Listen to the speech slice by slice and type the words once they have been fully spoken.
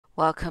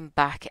Welcome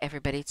back,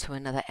 everybody, to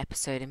another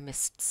episode in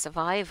Mist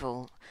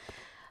Survival.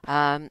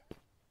 Um,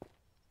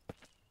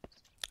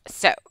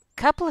 so,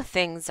 couple of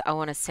things I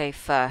want to say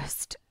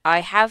first. I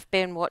have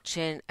been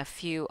watching a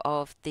few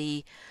of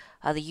the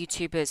other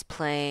YouTubers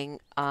playing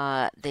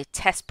the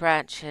test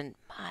branch, and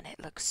man, it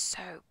looks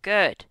so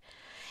good.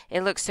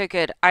 It looks so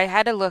good. I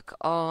had a look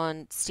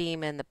on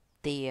Steam and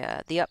the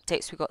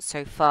updates we got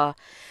so far,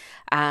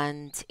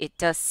 and it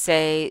does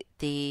say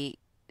the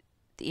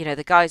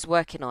guys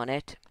working on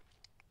it,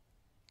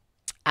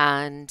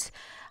 and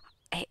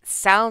it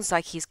sounds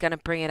like he's going to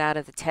bring it out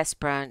of the test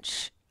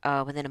branch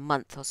within a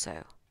month or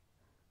so.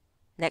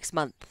 Next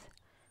month. It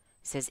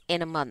says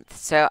in a month.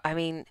 So, I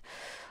mean,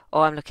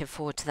 I'm looking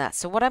forward to that.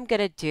 So what I'm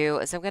going to do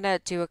is I'm going to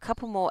do a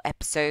couple more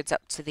episodes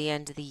up to the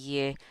end of the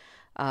year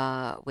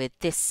with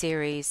this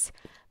series.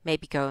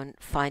 Maybe go and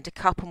find a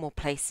couple more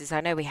places.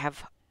 I know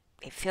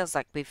it feels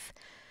like we've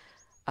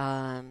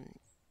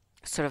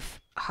sort of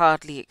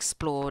hardly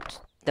explored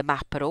the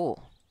map at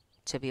all,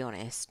 to be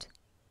honest.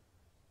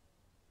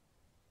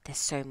 There's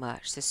so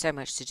much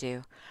to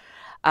do,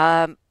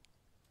 and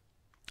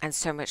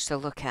so much to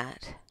look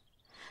at.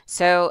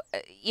 So,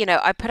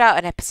 I put out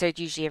an episode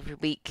usually every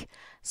week,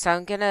 so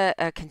I'm gonna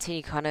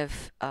continue kind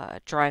of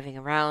driving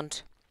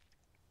around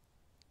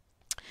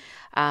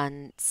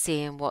and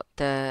seeing what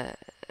it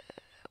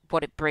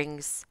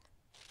brings.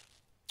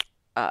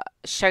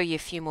 Show you a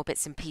few more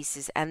bits and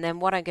pieces, and then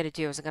what I'm going to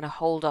do is I'm going to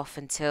hold off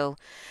until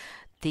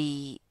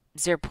the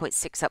 0.6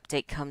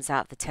 update comes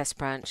out, the test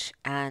branch,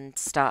 and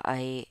start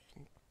a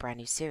brand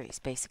new series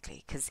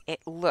basically, because it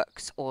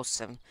looks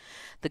awesome.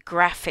 The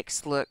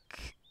graphics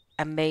look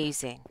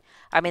amazing.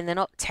 I mean, they're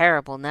not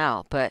terrible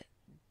now, but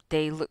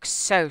they look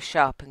so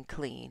sharp and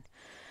clean.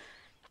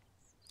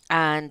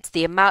 And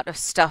the amount of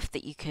stuff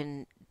that you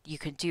can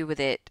do with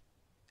it,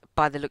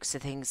 by the looks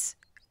of things,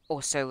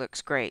 also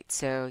looks great.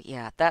 So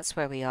yeah, that's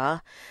where we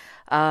are.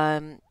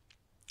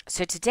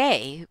 So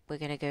today we're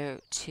gonna go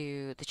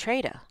to the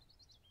trader.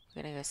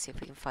 We're gonna go see if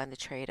we can find the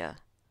trader.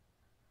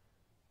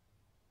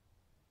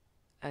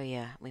 Oh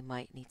yeah, we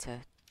might need to,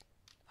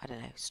 I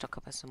don't know, stock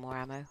up on some more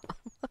ammo.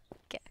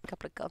 Get a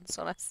couple of guns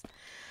on us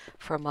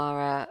from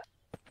our...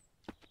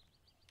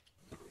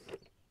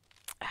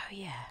 Oh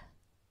yeah.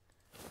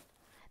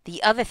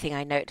 The other thing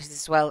I noticed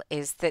as well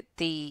is that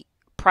the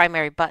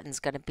primary button's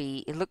going to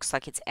be, it looks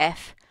like it's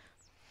F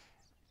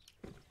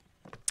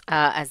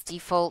as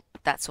default.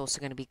 That's also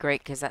going to be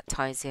great because that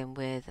ties in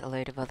with a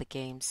load of other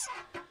games.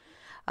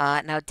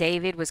 Now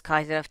David was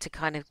kind enough to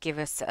kind of give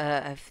us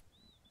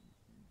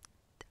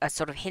a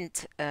sort of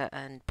hint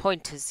and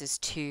pointers as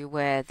to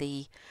where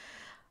the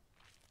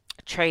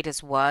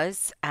traders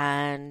was,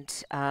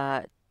 and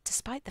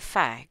despite the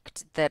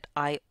fact that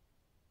I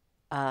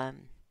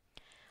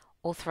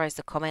authorized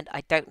the comment,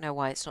 I don't know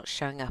why it's not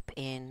showing up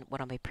in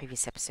one of my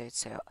previous episodes.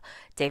 So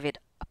David,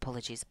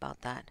 apologies about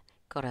that.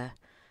 Gotta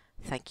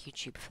thank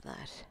YouTube for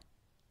that.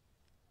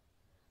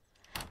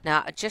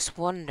 Now, just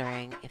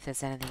wondering if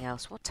there's anything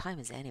else. What time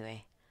is it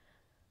anyway?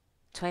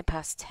 20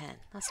 past 10.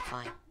 That's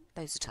fine.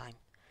 Loads of time.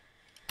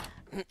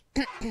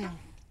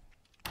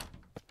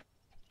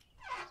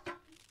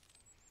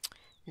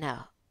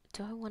 Now,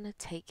 do I want to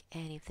take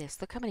any of this?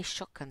 Look how many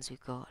shotguns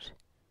we've got.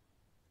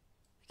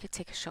 We could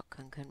take a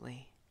shotgun, couldn't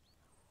we?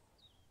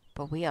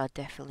 But we are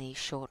definitely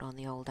short on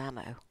the old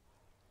ammo.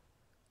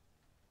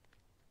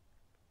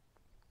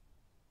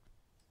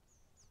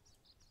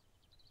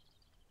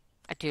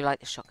 I do like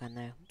the shotgun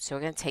though, so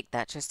we're going to take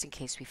that just in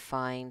case we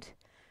find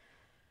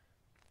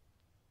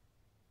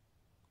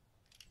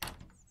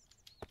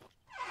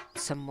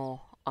some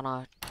more on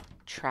our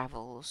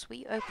travels. Will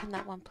you open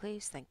that one,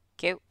 please? Thank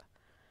you.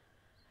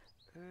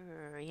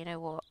 You know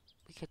what?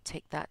 We could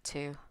take that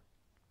too.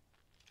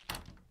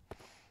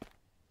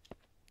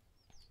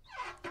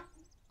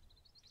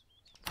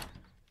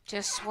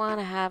 Just want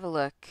to have a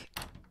look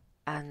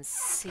and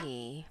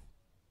see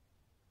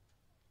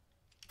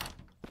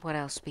what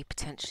else we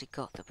potentially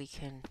got that we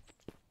can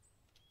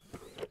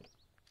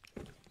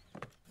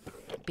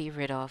be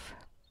rid of.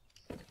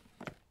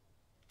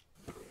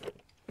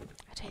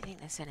 I don't think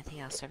there's anything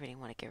else I really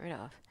want to get rid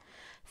of.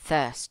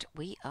 Thirst.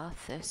 We are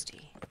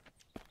thirsty.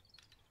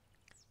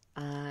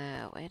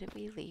 Where did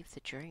we leave the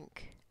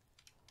drink?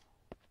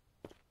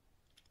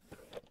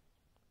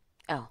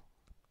 Oh,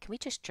 can we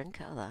just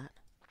drink out of that?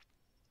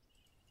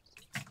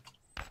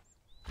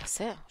 That's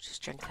it. I'll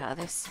just drink out of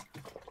this.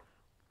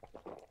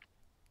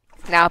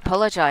 Now, I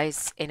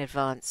apologise in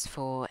advance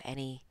for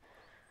any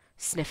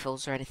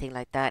sniffles or anything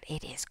like that.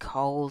 It is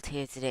cold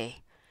here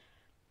today.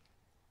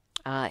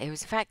 In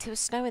fact, it was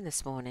snowing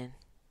this morning.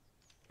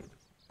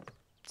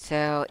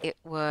 So it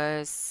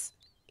was,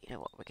 you know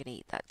what, we're going to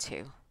eat that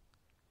too.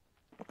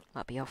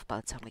 Might be off by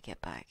the time we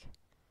get back.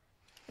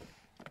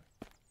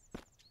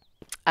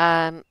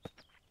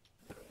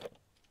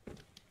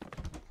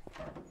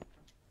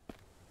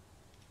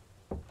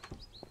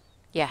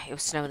 Yeah, it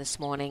was snowing this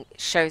morning. It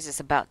shows it's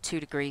about 2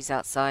 degrees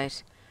outside,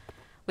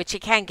 which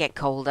it can get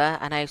colder,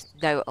 and I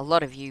know a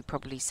lot of you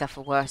probably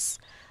suffer worse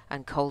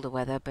and colder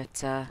weather,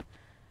 but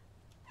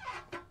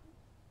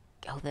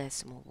Oh, there's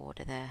some more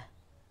water there.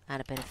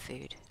 And a bit of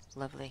food.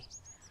 Lovely.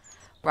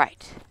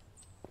 Right.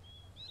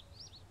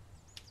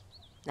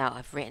 Now,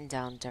 I've written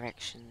down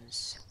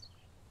directions.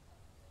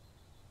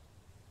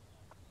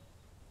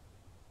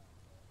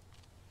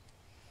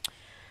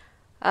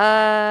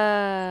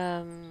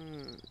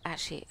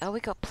 Actually, oh,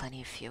 we got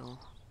plenty of fuel.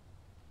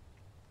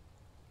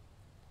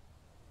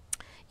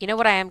 You know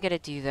what I am going to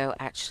do, though,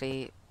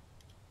 actually,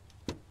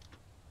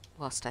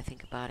 whilst I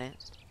think about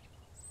it?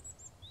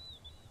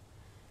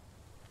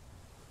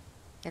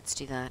 Let's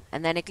do that.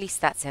 And then at least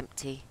that's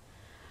empty.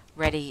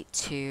 Ready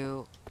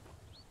to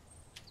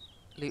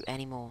loot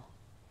any more.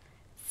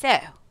 So,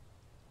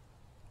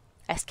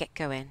 let's get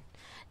going.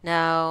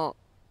 Now,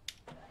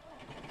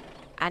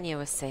 Anya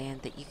was saying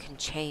that you can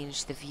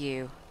change the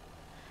view,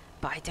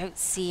 but I don't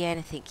see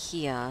anything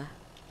here.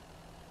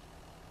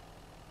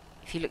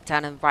 If you look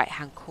down in the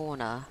right-hand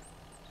corner,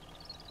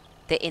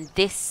 that in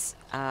this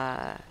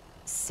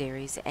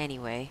series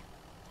anyway,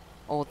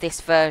 or this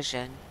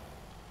version,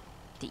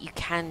 that you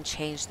can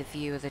change the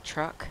view of the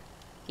truck,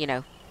 you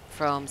know,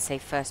 from, say,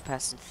 first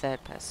person to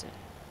third person.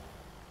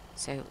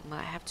 So,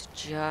 might have to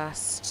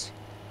just...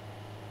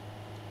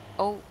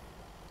 Oh,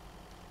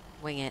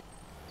 wing it.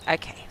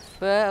 Okay.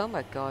 Oh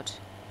my god.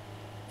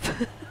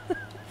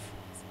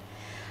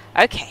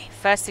 Okay,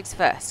 first things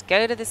first.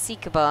 Go to the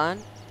Seeker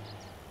barn.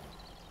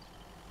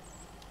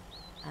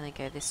 And then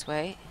go this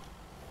way.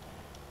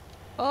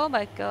 Oh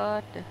my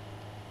god.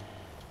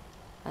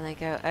 And then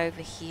go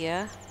over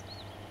here.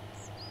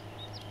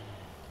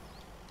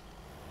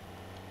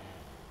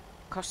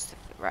 Across the...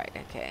 Right,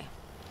 okay.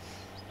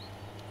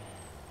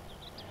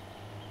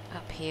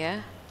 Up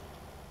here.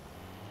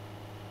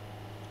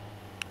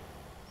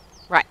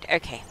 Right,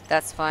 okay,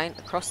 that's fine.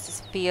 Across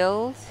this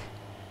field.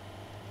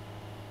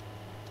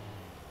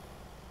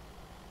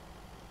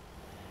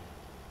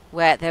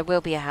 Where there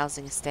will be a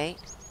housing estate.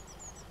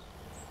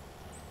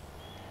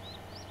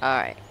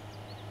 Alright.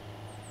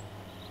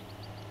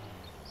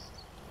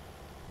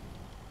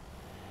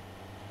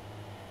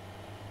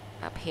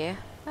 Up here.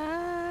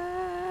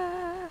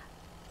 Ah.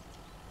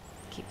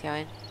 Keep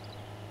going.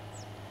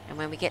 And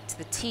when we get to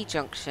the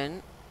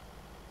T-junction,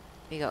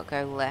 we gotta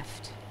go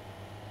left.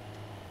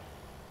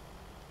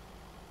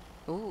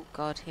 Oh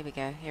god, here we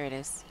go. Here it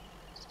is.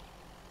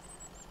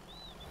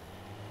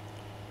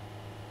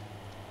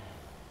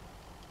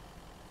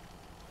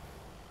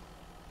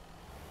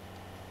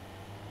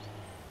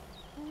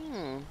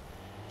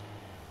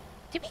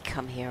 Did we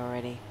come here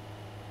already?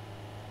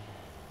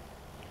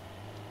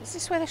 Is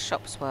this where the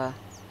shops were?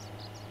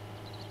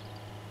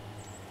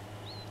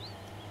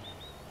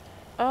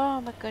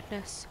 Oh my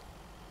goodness.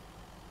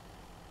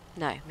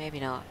 No, maybe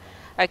not.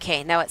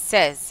 Okay, now it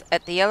says,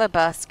 at the yellow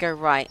bus, go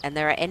right. And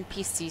there are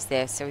NPCs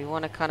there, so we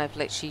want to kind of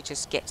literally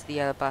just get to the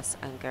yellow bus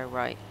and go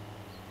right.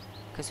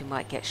 Because we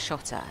might get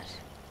shot at.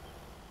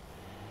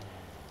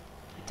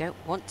 We don't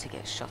want to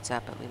get shot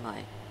at, but we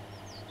might.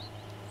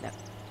 No.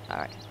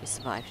 Alright, we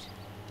survived.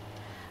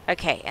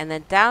 Okay, and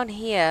then down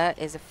here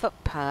is a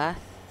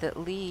footpath that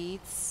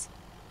leads,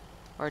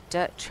 or a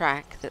dirt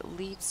track that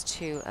leads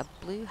to a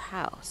blue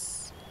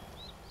house.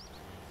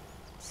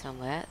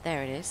 Somewhere.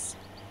 There it is.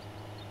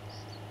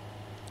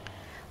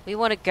 We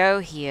want to go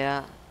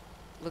here.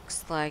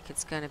 Looks like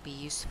it's going to be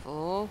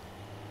useful.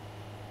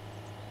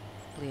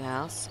 Blue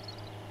house.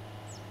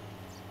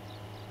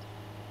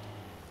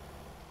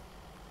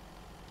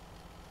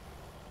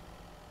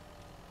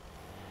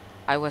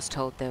 I was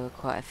told there were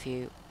quite a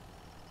few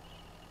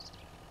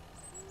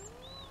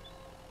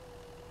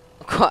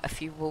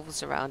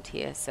wolves around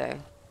here, so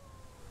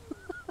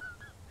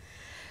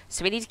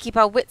so we need to keep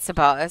our wits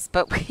about us,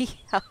 but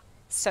we are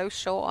so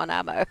short on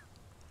ammo.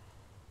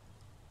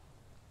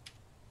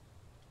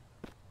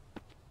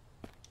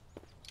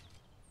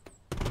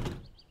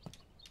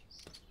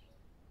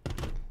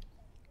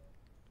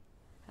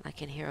 I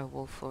can hear a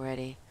wolf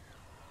already.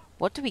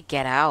 What do we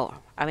get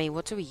out? I mean,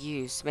 what do we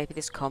use? Maybe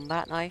this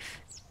combat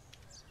knife?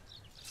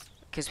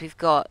 Because we've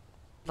got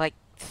like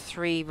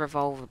 3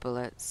 revolver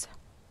bullets.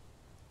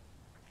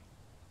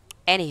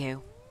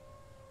 Anywho.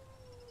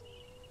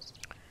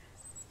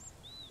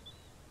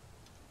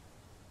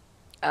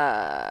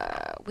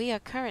 We are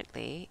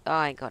currently... Oh,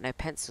 I ain't got no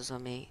pencils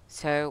on me.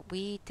 So,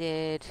 we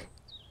did...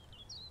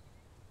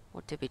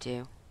 What did we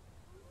do?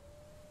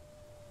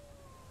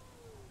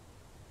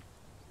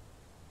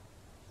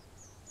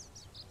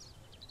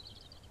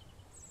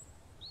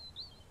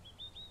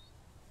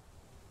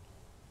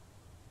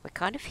 We're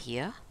kind of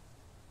here.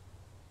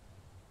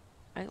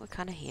 I think we're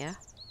kind of here.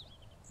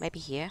 Maybe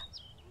here.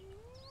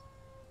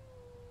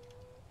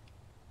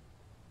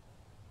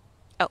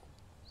 Oh.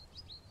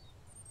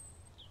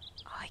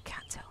 Oh, I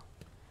can't tell.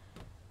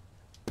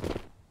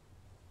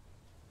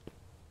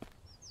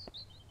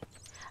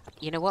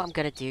 You know what I'm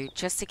going to do?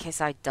 Just in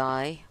case I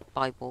die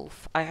by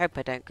wolf. I hope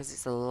I don't, because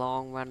it's a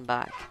long run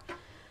back.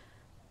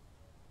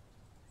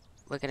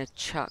 We're going to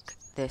chuck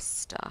this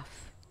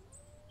stuff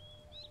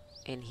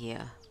in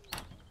here.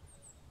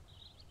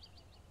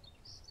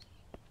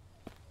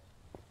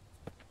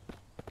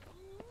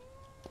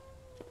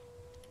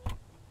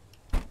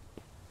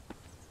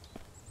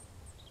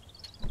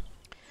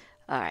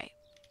 Alright.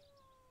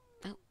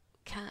 Oh,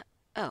 can't...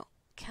 Oh,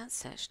 can't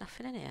search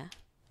nothing in here.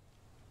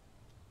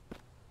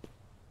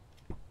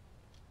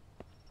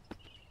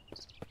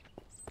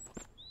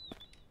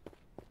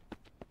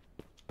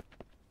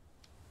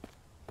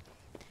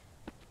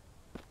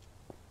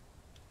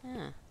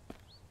 Huh.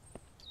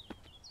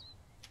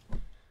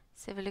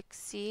 Let's have a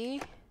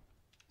look-see.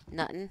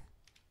 Nothing.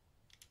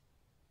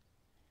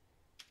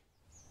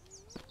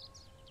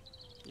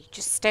 You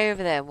just stay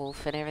over there,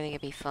 Wolf, and everything will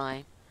be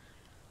fine.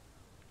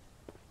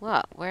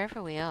 What?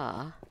 Wherever we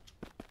are.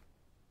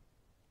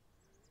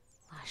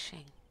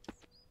 Lashing.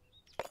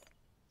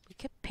 We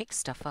could pick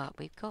stuff up.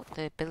 We've got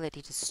the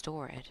ability to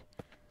store it.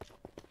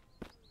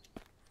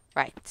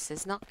 Right, so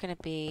there's not going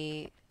to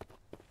be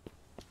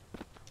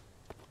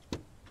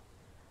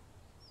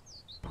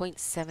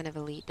 0.7 of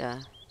a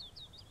litre.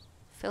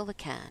 Fill the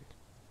can.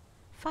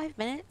 5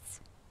 minutes?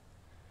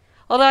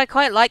 Although I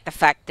quite like the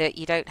fact that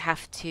you don't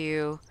have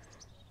to...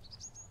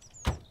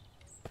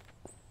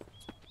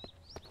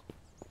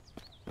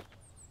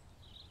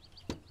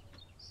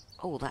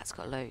 Oh, that's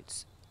got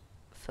loads.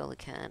 Fill the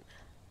can.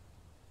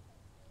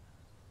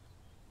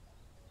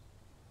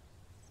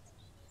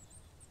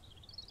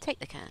 Take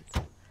the can.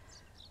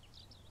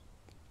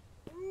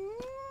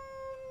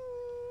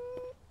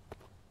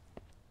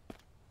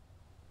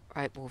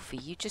 Right, Wolfie,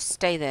 you just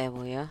stay there,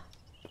 will you?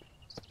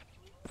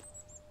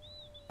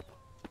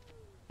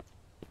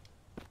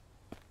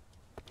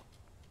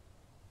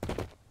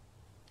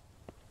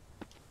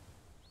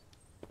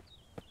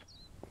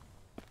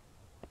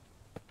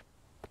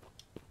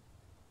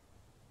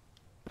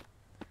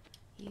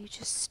 You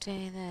just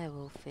stay there,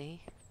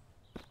 Wolfie.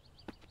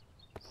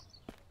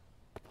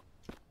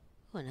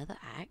 Oh, another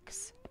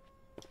axe.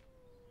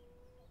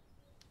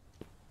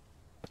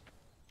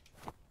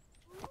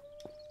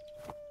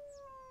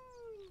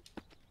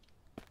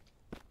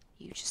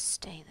 You just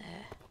stay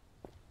there.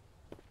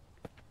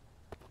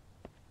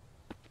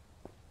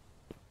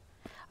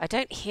 I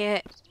don't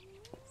hear...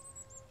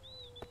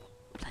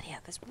 Bloody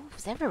hell, there's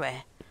wolves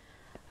everywhere.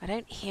 I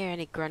don't hear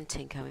any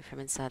grunting coming from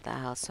inside the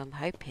house, so I'm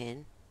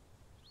hoping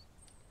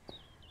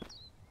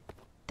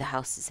the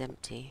house is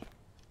empty.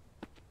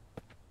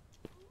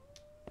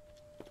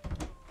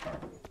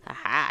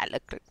 Aha!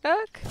 Look, look,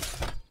 look!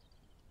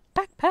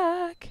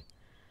 Backpack!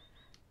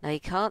 Now you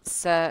can't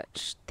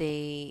search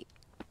the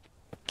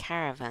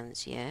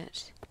caravans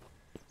yet.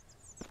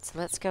 So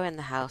let's go in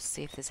the house,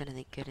 see if there's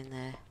anything good in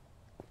there.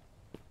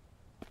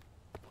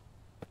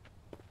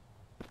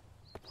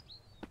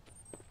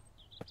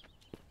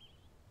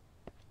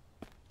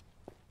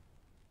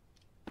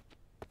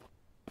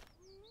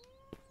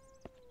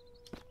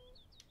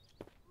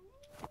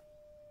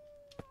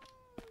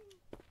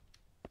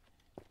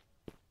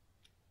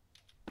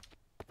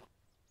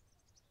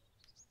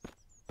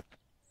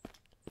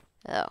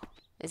 Oh,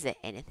 is there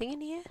anything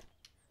in here?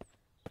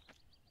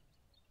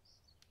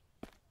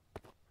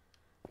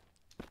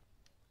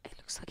 It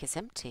looks like it's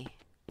empty.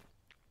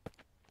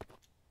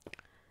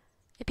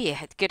 It'd be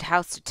a good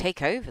house to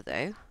take over,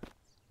 though.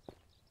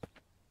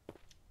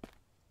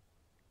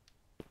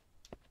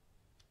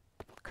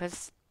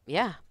 Because,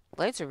 yeah,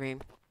 loads of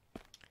room.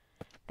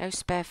 No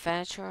spare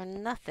furniture or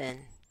nothing.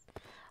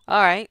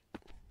 Alright.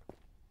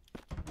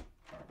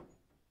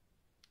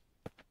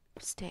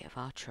 State of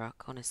our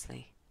truck,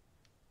 honestly.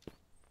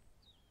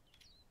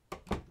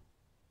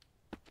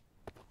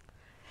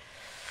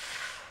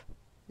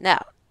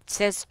 Now, it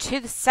says to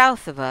the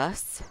south of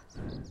us.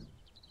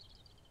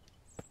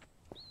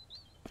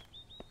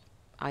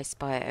 I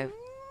spy it over.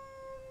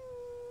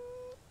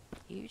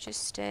 You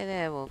just stay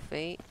there,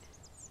 Wolfie.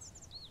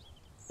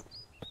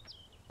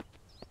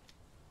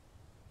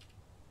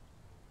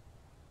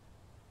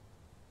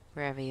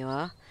 Wherever you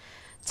are.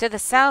 To the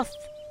south.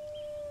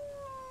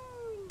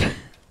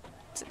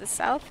 To the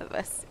south of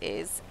us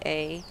is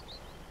a...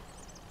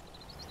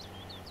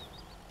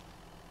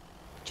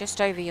 Just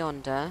over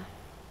yonder.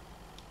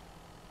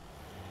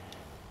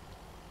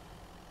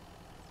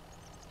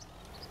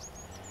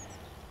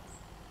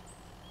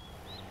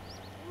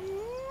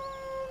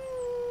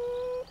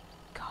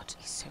 God,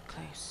 he's so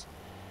close.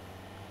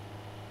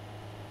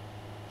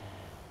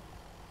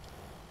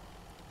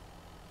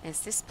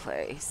 Is this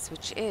place,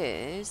 which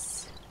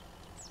is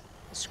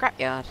a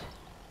scrapyard.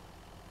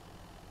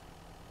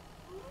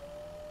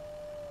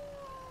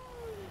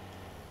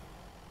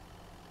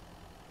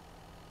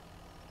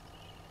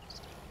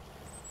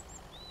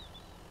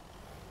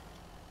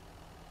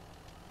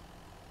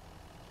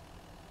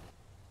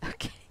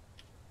 Okay.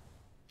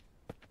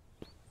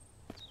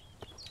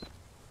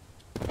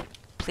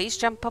 Please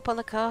jump up on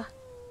the car.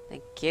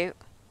 Thank you.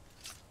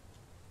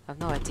 I've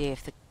no idea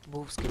if the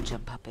wolves can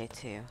jump up here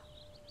too.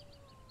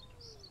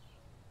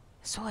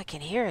 That's all I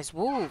can hear is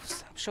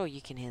wolves. I'm sure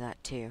you can hear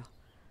that too.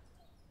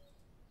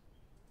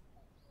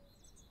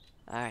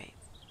 Alright.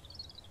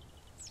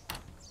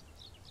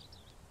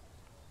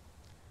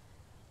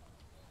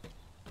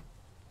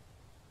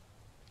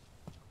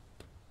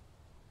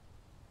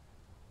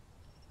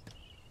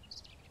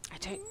 I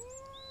don't...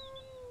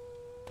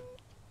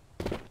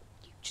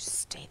 You just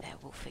stay there,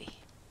 Wolfie.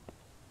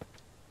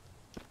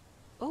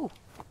 Oh,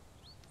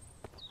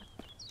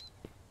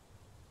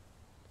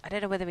 I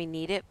don't know whether we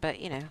need it, but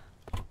you know.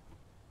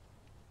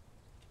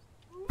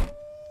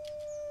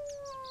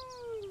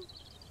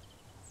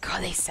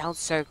 God, they sound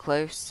so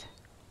close.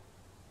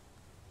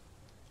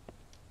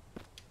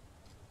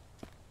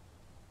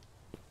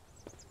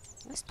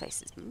 This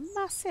place is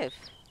massive.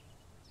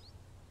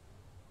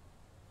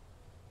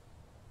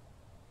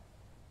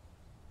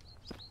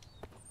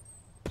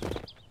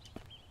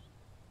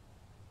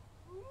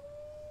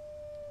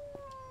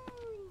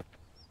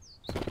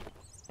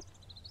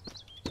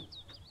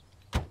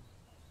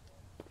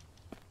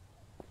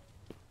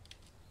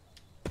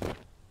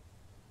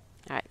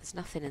 Alright, there's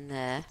nothing in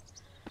there.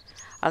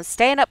 I'm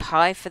staying up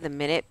high for the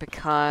minute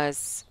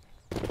because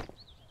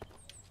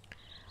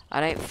I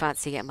don't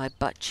fancy getting my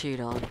butt chewed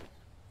on.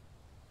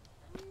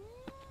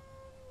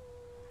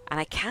 And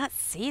I can't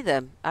see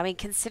them. I mean,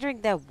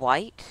 considering they're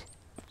white.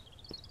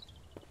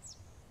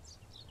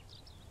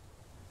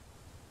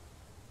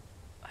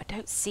 I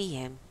don't see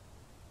him.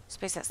 I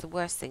suppose that's the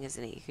worst thing,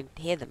 isn't it? You can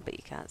hear them, but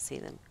you can't see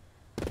them.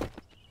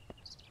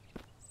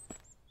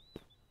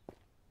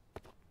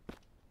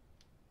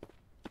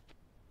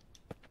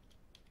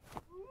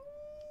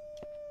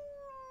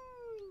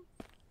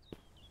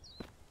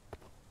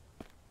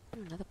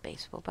 Another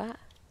baseball bat.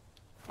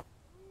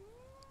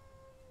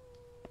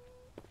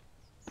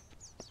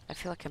 I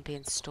feel like I'm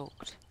being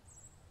stalked.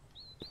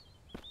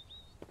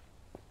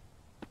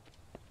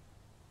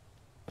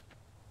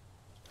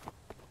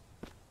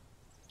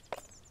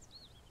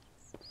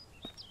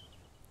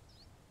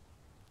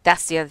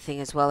 That's the other thing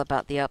as well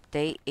about the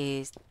update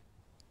is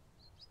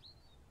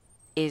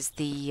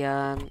the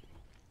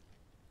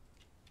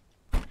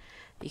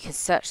you can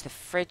search the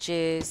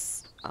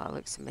fridges. Oh, it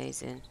looks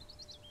amazing.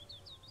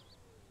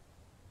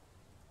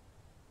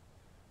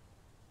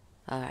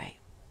 Alright.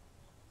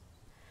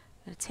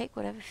 I'm gonna take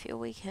whatever fuel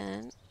we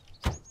can.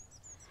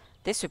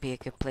 This would be a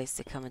good place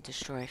to come and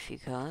destroy a few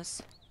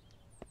cars.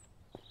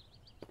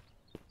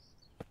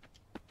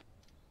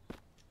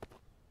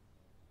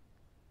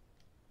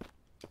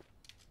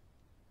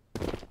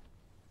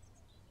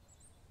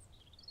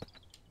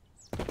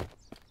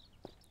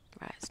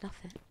 Right, there's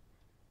nothing.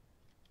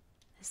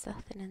 There's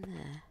nothing in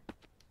there.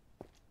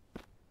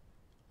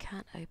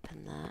 Can't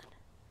open that.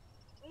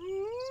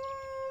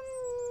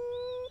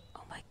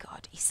 Oh my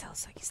god, he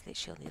sounds like he's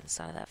literally on the other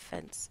side of that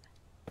fence.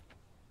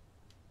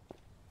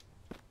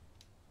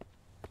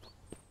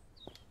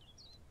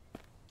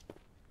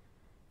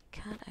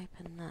 Can't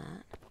open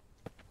that.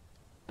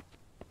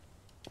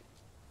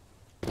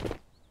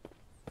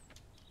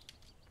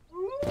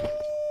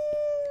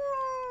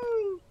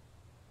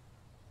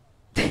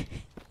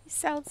 He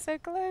sounds so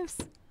close.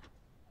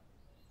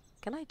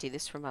 Can I do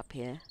this from up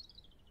here?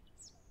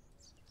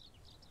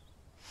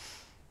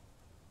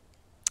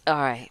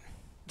 Alright.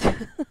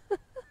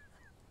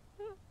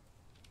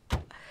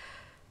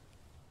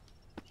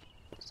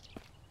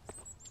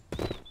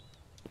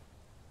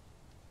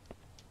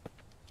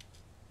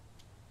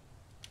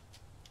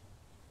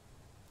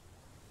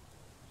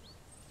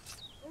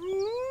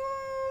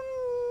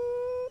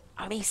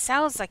 I mean, he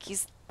sounds like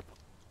he's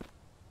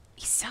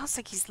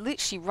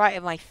literally right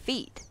at my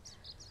feet.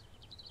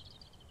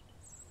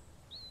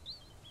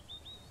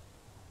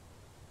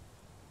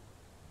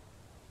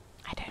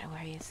 I don't know where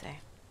he is though.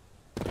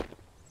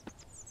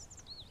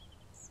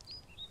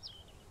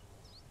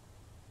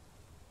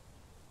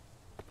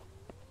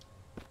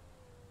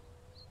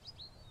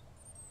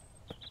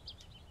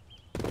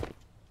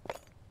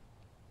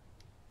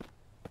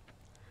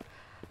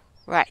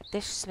 Right,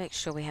 let's just make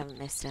sure we haven't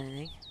missed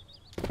anything.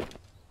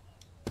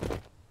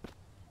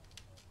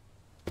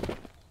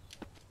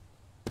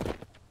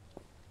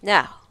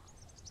 Now,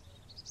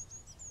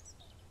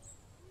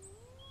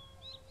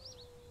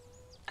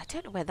 I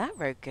don't know where that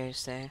road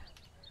goes though.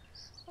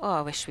 Oh,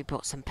 I wish we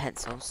bought some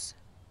pencils.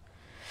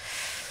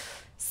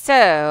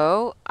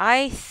 So,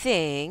 I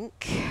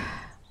think...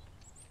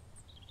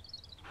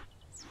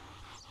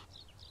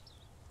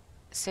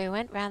 So we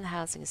went round the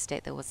housing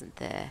estate that wasn't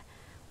there.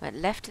 Went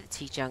left to the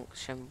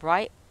T-junction,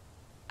 right,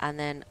 and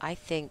then I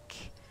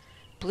think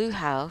blue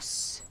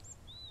house.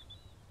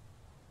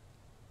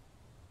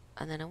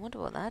 And then I wonder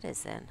what that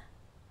is then.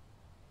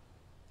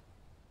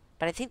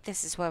 But I think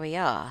this is where we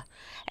are.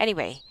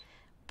 Anyway,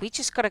 we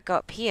just got to go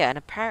up here, and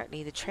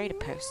apparently the trader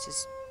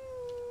post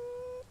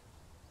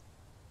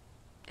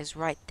is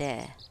right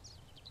there.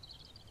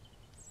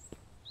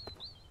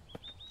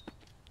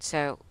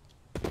 So,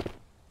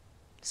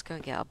 let's go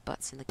and get our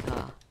butts in the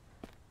car.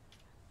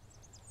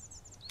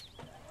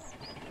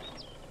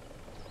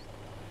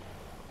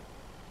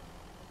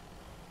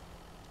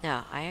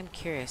 Now, I am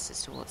curious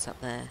as to what's up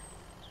there.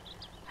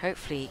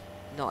 Hopefully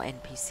not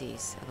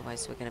NPCs,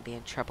 otherwise we're going to be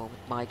in trouble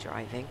with my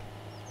driving.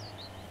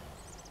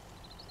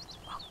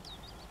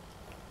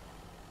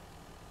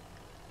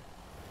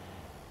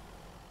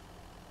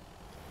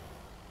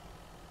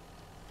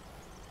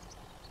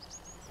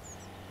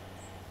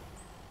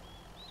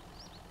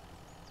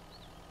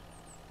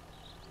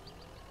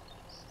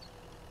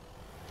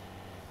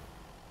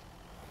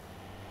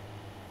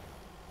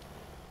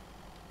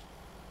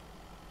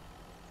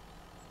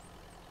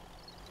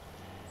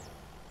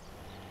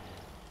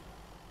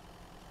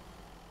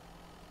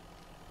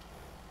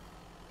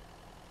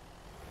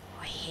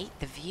 hate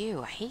the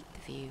view. I hate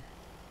the view.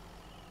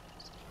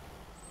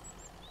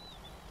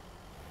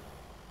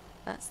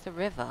 That's the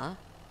river.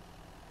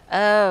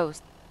 Oh,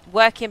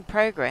 work in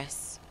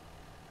progress.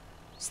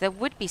 So there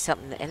would be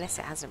something that, unless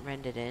it hasn't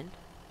rendered in.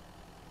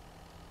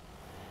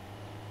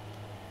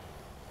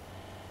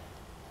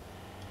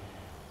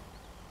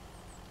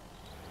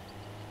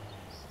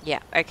 Yeah,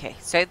 okay.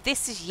 So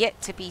this is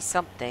yet to be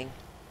something.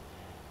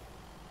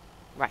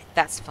 Right,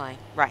 that's fine.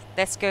 Right,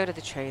 let's go to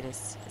the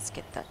traders. Let's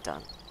get that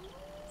done.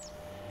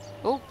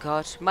 Oh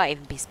god, might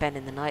even be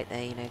spending the night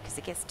there, you know, because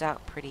it gets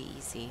dark pretty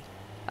easy.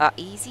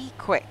 Easy?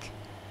 Quick.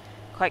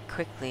 Quite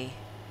quickly.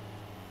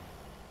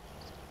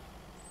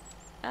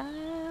 Alright.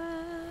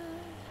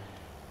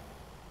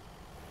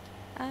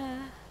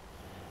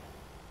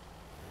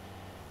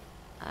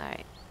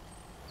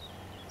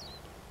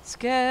 Let's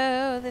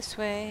go this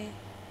way.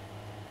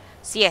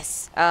 So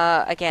yes,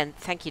 again,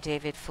 thank you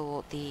David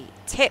for the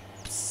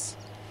tips.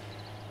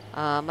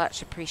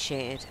 Much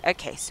appreciated.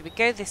 Okay, so we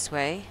go this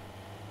way.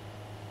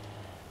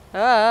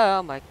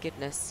 Oh my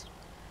goodness.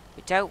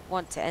 We don't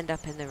want to end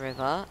up in the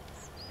river.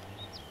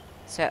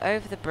 So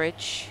over the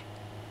bridge.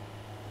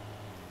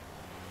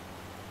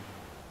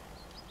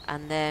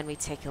 And then we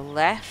take a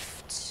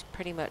left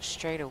pretty much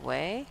straight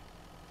away.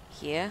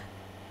 Here.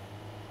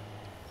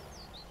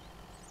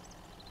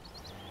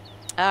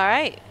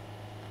 Alright.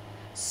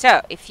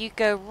 So, if you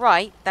go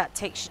right, that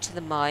takes you to the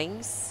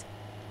mines.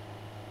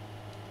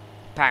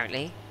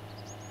 Apparently.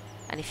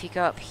 And if you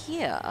go up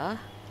here...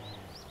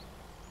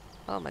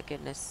 Oh my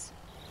goodness.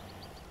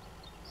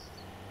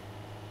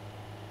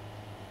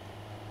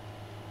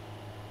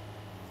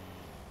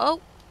 Oh!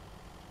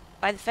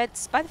 By the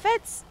fence! By the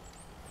fence!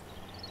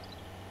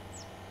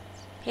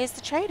 Here's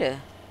the trader.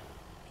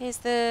 Here's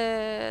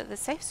the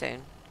safe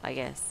zone, I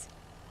guess.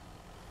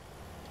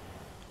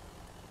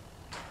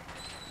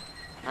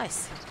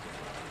 Nice.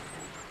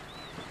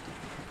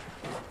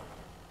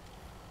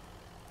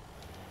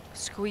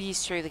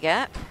 Squeeze through the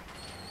gap.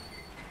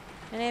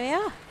 And here we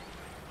are.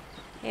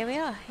 Here we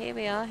are, here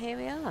we are, here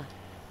we are.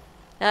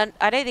 Now,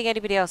 I don't think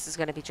anybody else is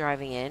going to be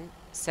driving in,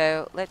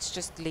 so let's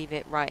just leave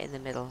it right in the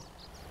middle.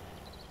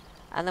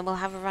 And then we'll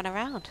have a run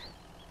around.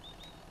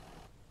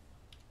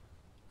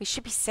 We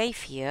should be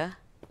safe here.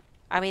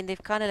 I mean,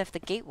 they've kind of left the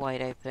gate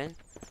wide open.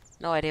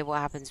 No idea what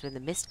happens when the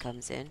mist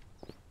comes in.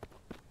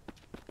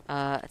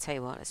 I'll tell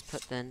you what, let's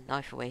put the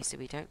knife away so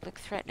we don't look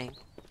threatening.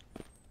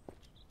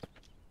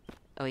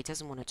 Oh, he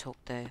doesn't want to talk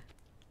though.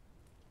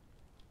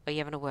 Are you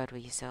having a word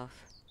with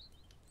yourself?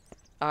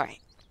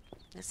 Alright,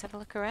 let's have a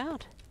look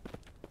around.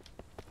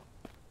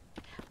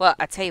 Well,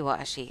 I'll tell you what,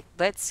 actually.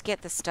 Let's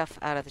get the stuff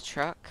out of the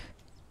truck.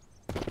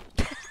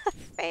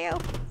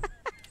 Fail.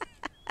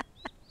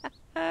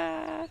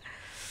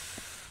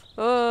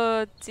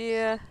 Oh,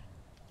 dear.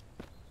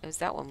 It was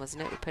that one,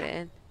 wasn't it? We put it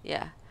in?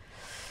 Yeah.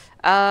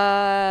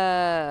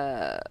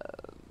 I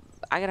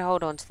gotta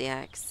hold on to the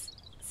axe.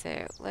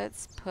 So,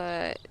 let's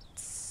put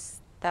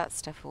that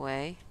stuff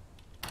away.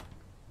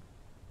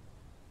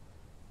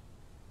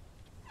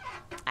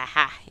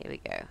 Aha, here we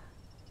go.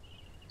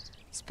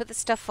 Let's put the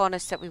stuff on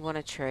us that we want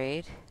to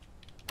trade.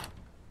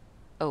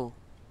 Oh,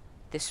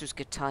 this was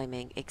good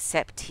timing,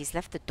 except he's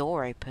left the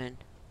door open.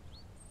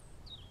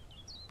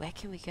 Where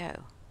can we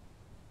go?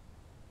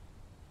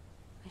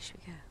 Where should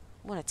we go?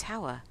 I want a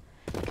tower.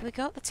 Can we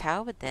go up the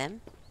tower with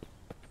them?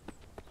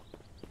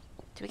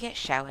 Do we get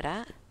showered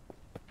at?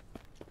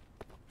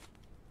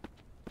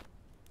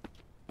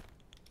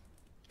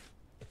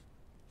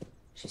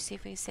 Should we see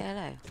if we can say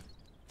hello?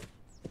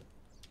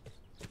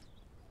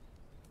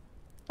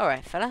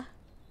 Alright, fella.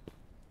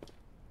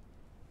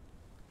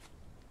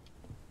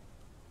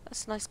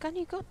 That's a nice gun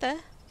you got there.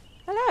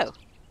 Hello.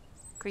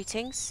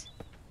 Greetings.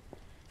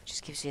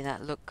 Just gives you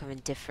that look of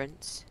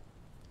indifference.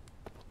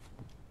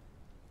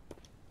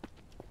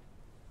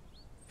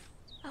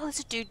 Oh, there's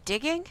a dude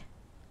digging?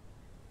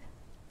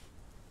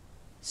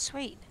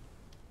 Sweet.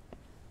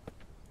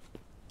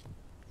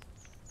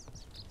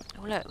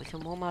 Oh look, we can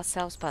warm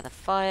ourselves by the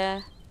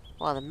fire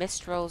while the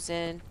mist rolls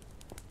in.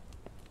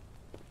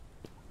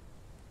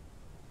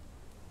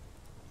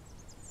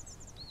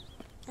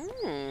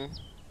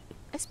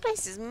 This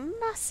place is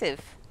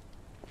massive.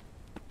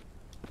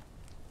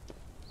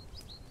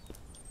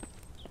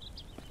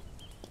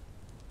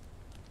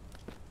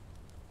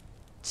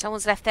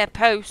 Someone's left their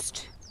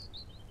post.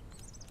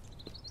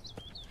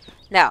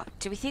 Now,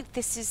 do we think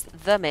this is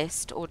the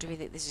mist, or do we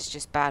think this is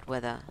just bad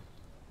weather?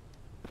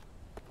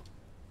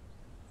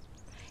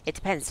 It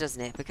depends,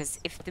 doesn't it? Because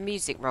if the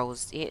music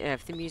rolls, you know,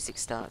 if the music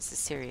starts, it's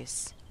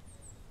serious.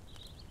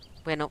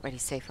 We're not really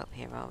safe up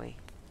here, are we?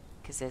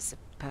 Because there's a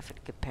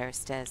perfect good pair of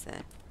stairs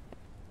there.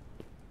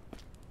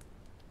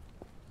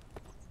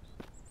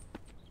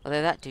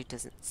 Although that dude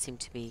doesn't seem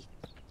to be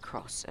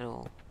cross at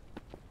all.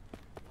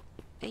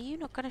 Are you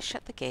not going to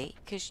shut the gate?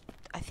 Because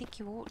I think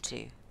you ought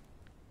to.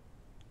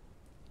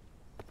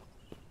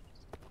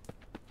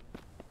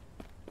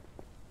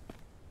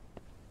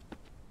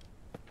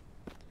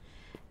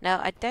 Now,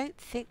 I don't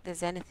think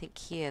there's anything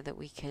here that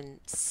we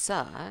can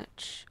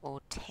search or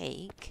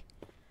take.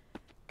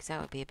 Because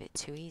that would be a bit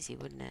too easy,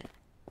 wouldn't it?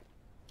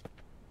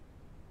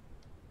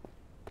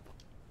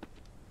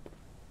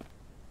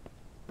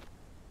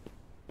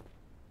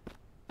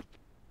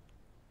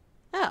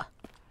 Oh.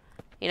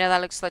 You know, that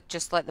looks like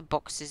just like the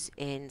boxes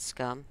in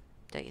Scum,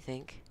 don't you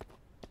think?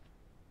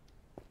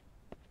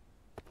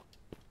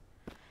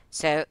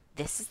 So,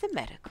 this is the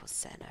medical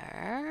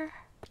center.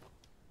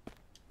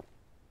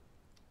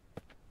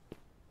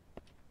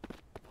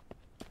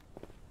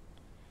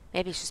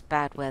 Maybe it's just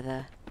bad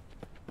weather.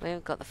 We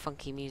haven't got the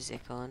funky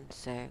music on,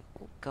 so...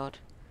 Oh, God.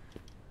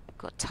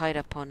 Got tied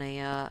up on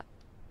a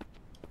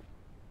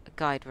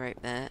guide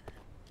rope there.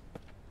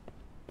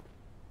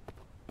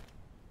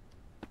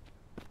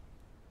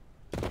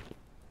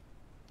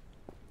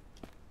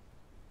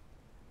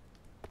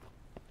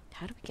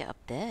 How do we get up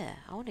there?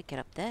 I want to get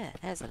up there.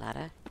 There's a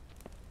ladder.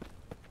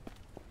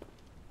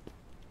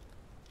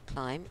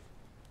 Climb.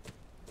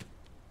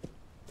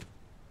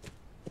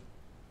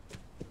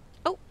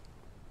 Oh!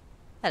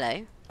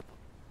 Hello.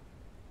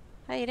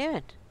 How you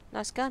doing?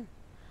 Nice gun.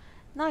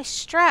 Nice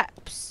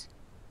straps.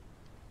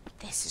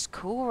 This is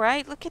cool,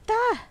 right? Look at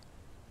that.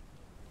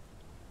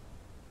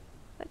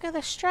 Look at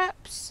the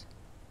straps.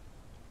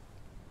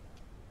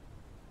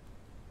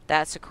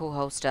 That's a cool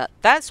holster.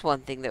 That's one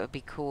thing that would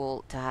be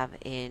cool to have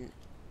in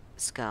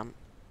Scum.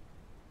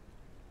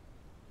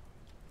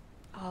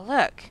 Oh,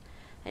 look.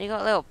 And you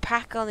got a little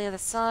pack on the other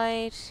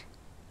side.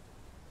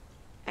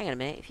 Hang on a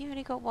minute. If you've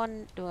only got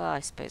one... Well, I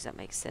suppose that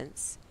makes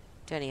sense.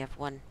 You only have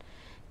one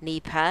knee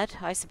pad,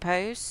 I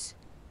suppose.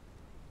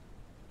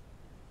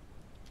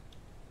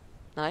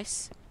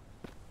 Nice.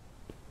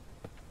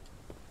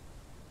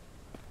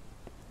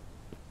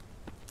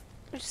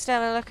 We're just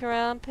having a look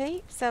around,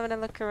 Pete. Just having a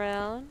look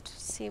around.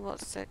 See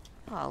what's...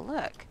 Oh,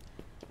 look.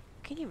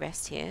 Can you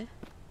rest here?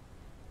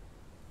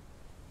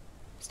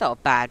 It's not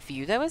a bad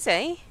view, though, is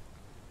it?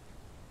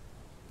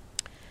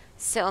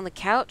 Sit on the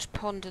couch,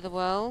 ponder the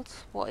world,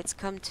 what it's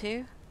come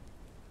to.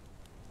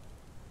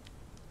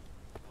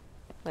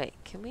 Wait,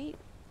 can we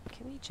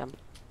jump?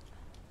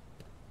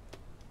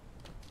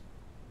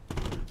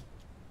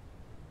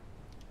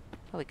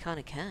 Oh, we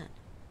kinda can.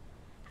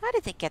 How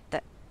did they get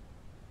that?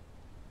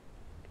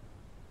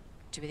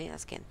 Do we think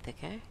that's getting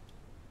thicker?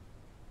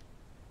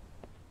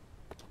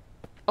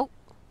 Oh!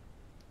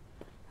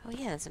 Oh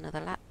yeah, there's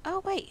another lap. Oh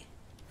wait!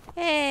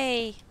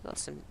 Hey! Got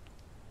some...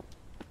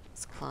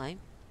 Let's climb.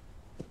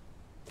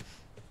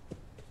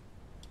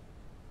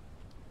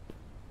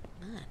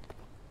 Man.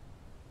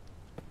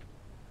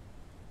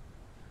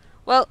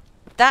 Well,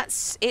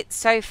 that's it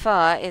so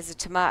far, is a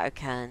tomato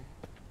can.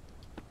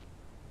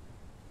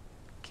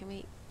 Can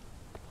we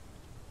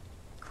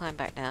climb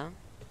back down?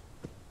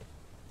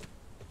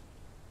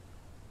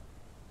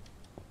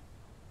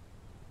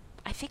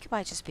 I think it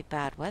might just be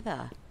bad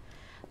weather.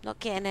 Not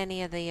getting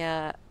any of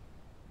the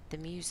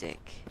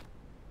music.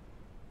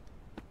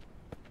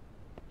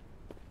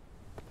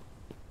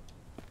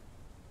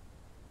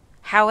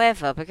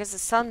 However, because the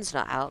sun's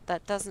not out,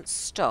 that doesn't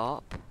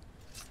stop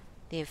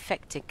the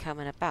infected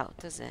coming about,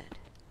 does it?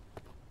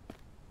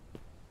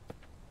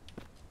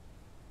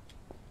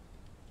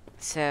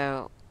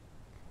 So...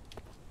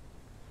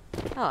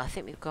 Oh, I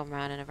think we've gone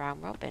round and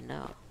around robin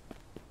now.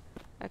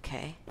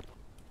 Okay.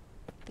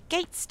 The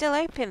gate's still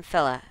open,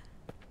 fella.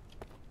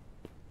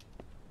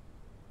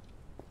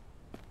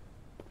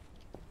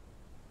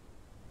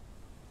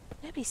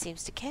 Nobody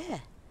seems to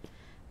care.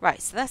 Right,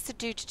 so that's the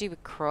dude to do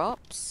with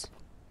crops.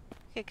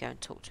 We could go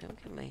and talk to him,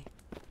 couldn't we?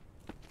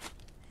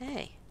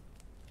 Hey.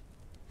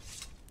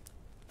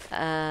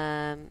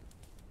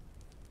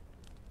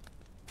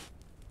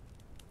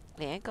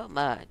 We ain't got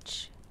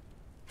much.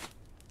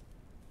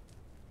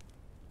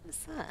 What's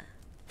that?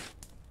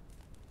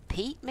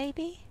 Peat,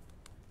 maybe?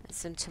 And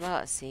some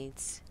tomato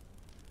seeds.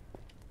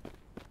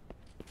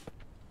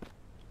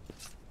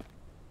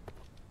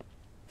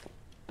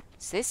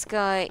 So this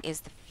guy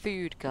is the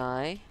food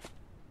guy.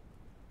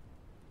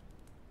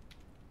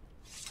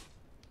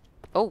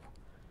 Oh!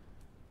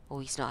 Oh,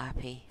 he's not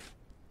happy.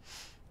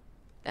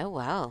 Oh,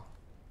 wow.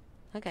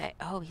 Okay.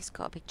 Oh, he's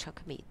got a big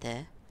chunk of meat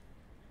there.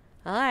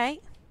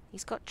 Alright.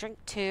 He's got drink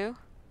too.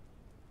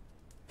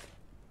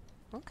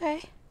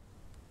 Okay.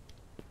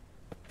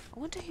 I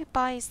wonder who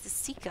buys the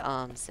Seeker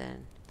arms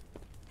then.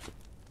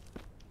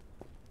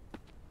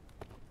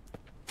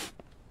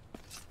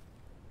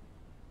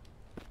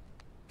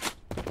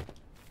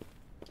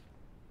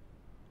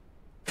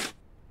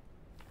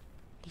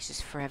 He's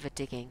just forever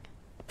digging.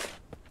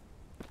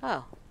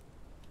 Oh.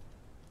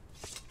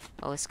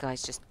 Oh, this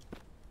guy's just...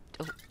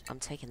 Oh, I'm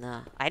taking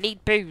that. I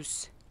need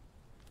booze!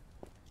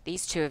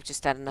 These two have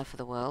just had enough of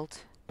the world.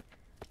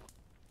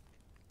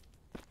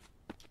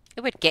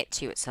 It would get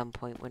to you at some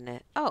point, wouldn't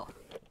it? Oh.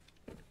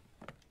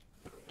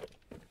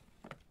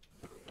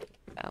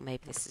 Oh,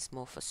 maybe this is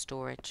more for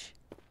storage.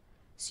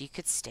 So you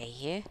could stay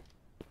here.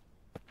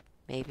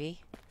 Maybe.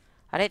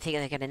 I don't think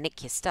they're going to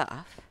nick your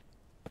stuff.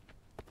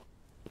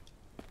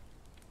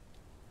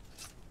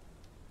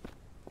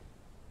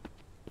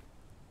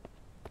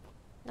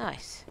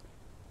 Nice.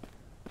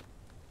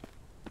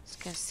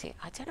 Let's go see.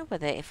 I don't know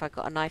whether if I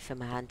got a knife in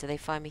my hand, do they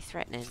find me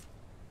threatening?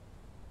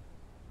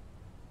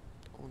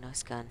 Oh,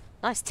 nice gun.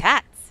 Nice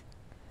tats!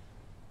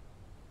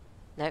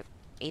 Nope,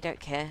 he don't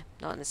care.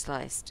 Not in the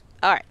slightest.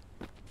 Alright.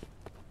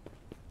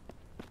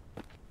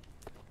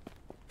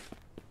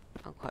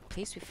 I'm quite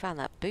pleased we found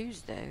that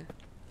booze, though.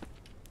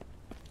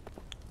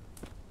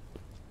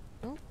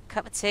 Oh,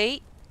 cup of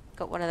tea.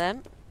 Got one of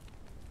them.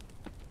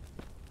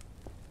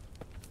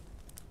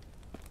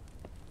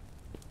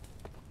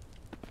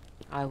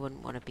 I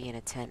wouldn't want to be in a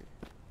tent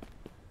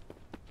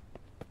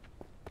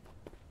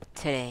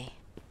today.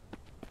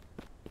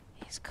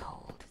 It's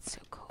cold. It's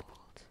so cold.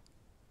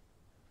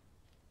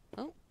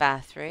 Oh,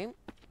 bathroom.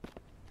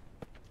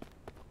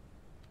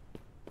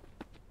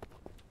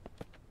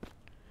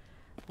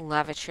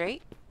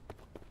 Lavatory.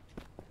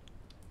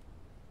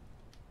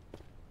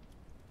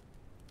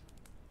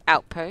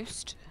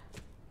 Outpost.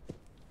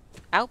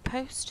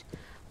 Outpost?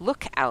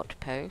 Look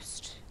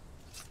outpost.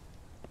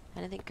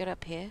 Anything good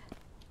up here?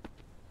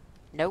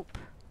 Nope.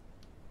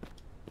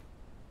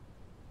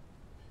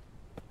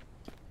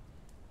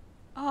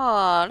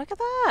 Oh, look at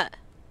that.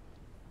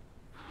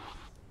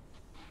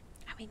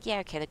 I mean,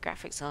 yeah, okay, the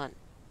graphics aren't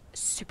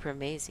super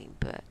amazing,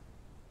 but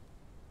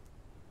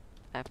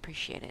I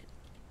appreciate it.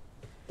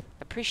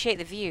 Appreciate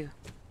the view.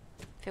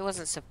 If it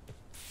wasn't so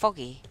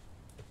foggy.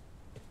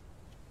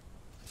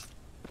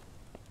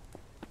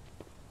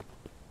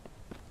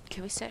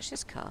 Can we search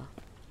this car?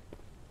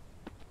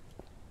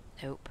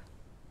 Nope.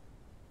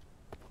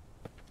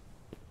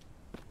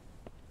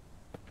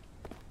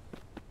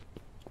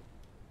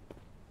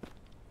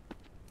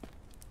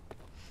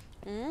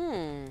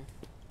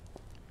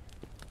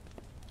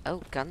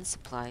 Oh, gun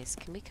supplies.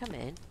 Can we come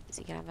in? Is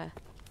he gonna have a...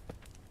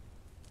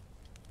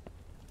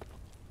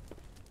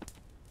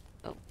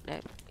 Oh, no.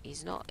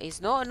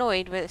 He's not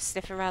annoyed with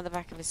sniffing around the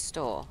back of his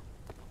store.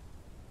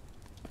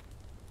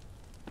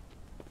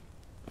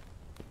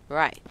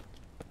 Right.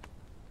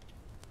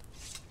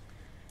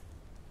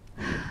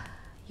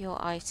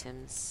 Your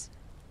items.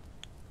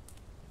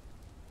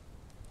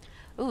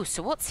 Ooh,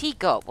 so what's he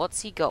got?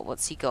 What's he got?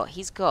 What's he got?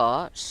 He's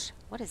got...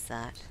 What is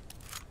that?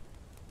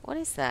 What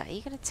is that? Are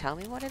you going to tell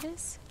me what it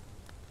is?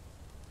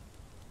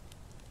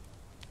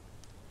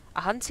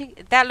 A hunting...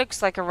 That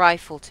looks like a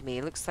rifle to me.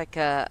 It looks like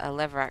a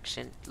lever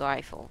action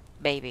rifle.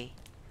 Maybe.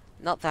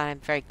 Not that I'm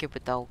very good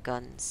with the old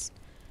guns.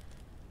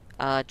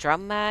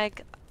 Drum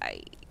mag.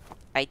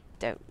 I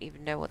don't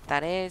even know what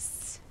that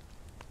is.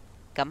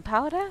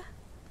 Gunpowder?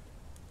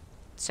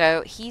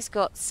 So he's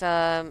got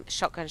some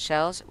shotgun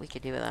shells. We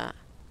could do with that.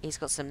 He's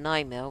got some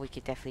 9mm. We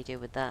could definitely do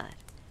with that.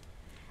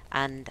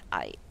 And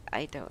I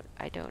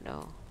don't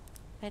know.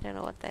 I don't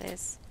know what that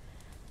is.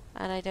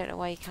 And I don't know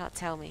why you can't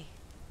tell me.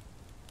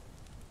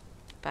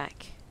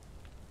 Back.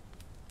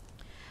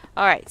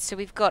 Alright, so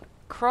we've got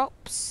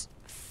crops,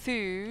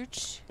 food.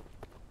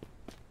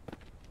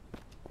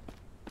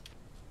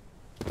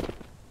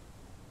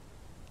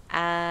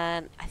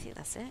 And I think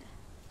that's it.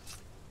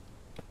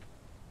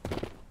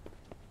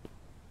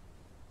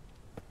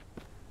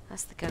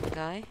 That's the gun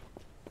guy.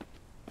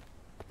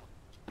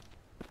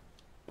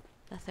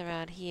 Nothing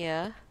around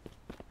here.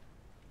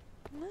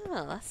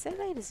 Well, that's it,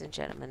 ladies and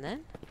gentlemen,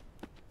 then.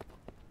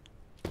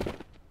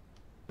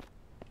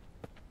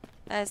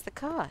 There's the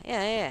car.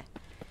 Yeah, yeah.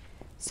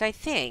 So I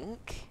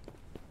think...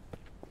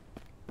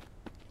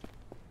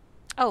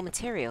 Oh,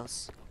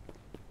 materials.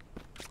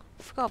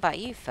 Forgot about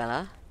you,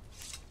 fella.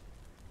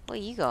 What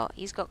you got?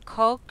 He's got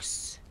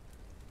cogs.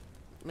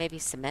 Maybe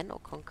cement or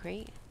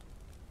concrete.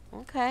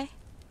 Okay.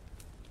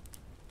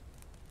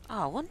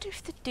 Oh, I wonder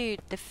if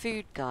the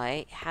food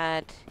guy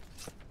had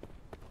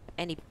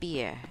any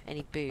beer,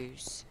 any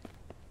booze.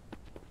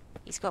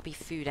 He's got to be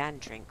food and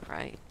drink,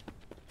 right?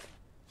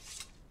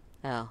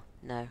 Oh,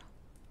 no.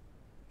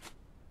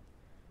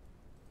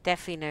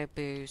 Definitely no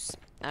booze.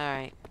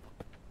 Alright.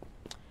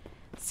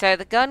 So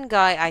the gun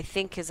guy, I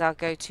think, is our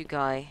go-to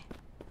guy.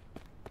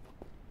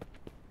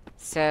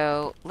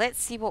 So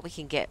let's see what we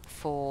can get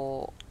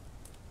for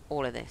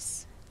all of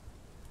this.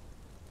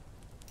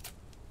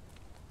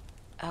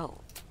 Oh.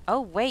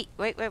 Oh, wait.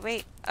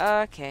 Okay.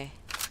 Okay.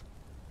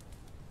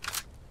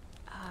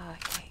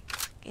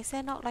 Is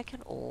there not like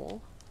an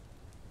all?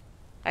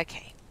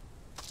 Okay.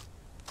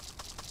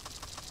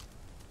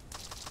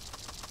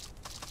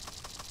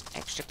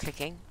 Extra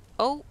clicking.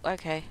 Oh,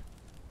 okay.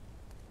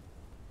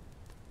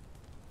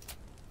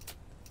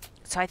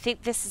 So I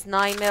think this is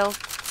 9mm.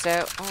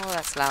 So, oh,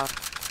 that's loud.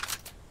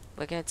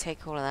 We're going to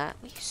take all of that.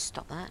 Will you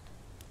stop that?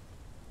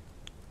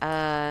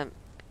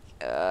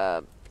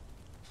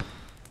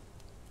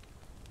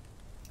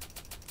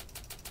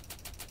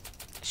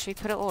 Should we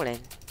put it all in?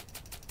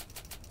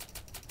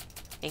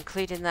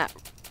 Including that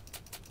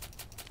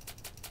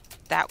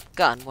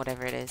gun,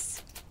 whatever it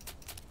is.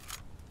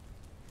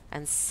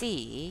 And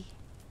see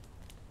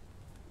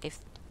if...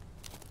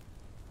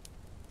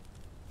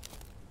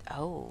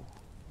 Oh.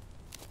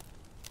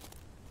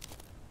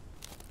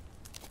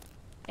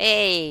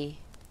 Hey!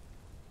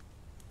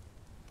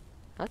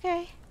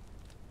 Okay.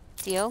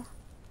 Deal.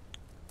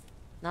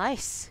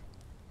 Nice.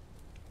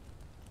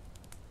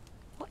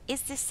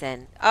 is this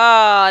then?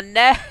 Oh,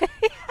 no.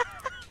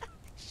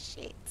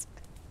 Shit.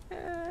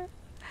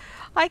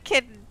 I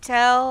couldn't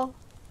tell.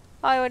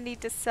 I would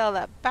need to sell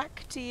that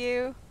back to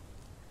you.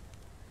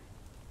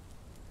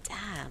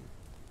 Damn.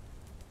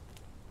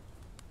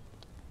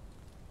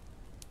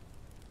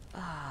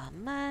 Oh,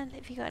 man.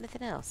 Have you got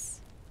anything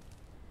else?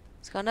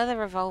 It's got another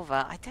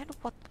revolver. I don't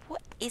know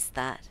what is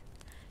that?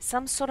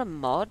 Some sort of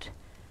mod?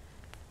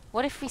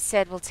 What if we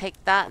said we'll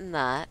take that and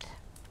that,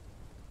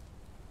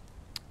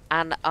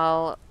 and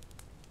I'll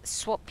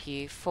swap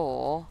you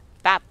for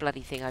that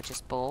bloody thing I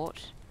just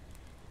bought,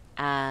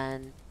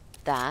 and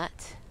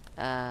that,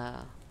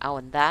 oh,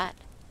 and that.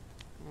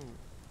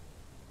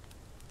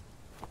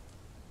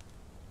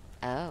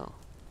 Oh.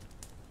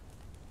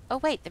 Oh,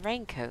 wait, the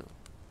raincoat.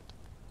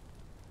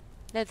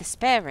 No, the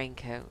spare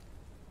raincoat.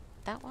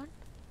 That one?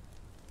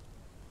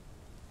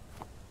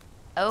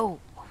 Oh,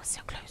 oh,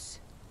 so close.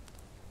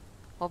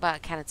 What about a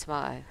can of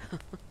tomato?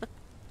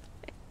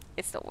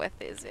 It's not worth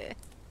it, is it?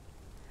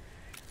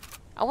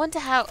 I wonder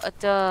how...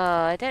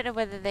 I don't know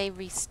whether they...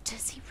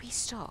 Does he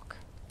restock?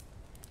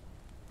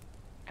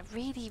 I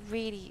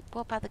really...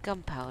 What about the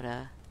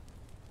gunpowder?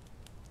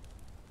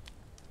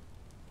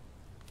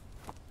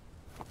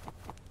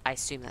 I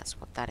assume that's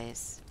what that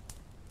is.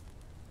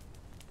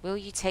 Will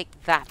you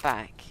take that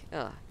back?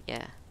 Oh,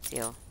 yeah.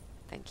 Deal.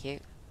 Thank you.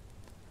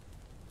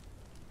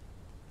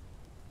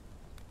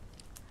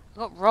 I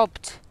got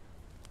robbed.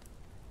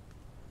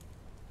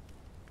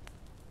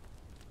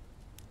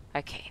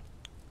 Okay.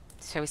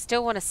 So we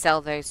still want to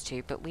sell those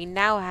two, but we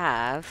now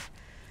have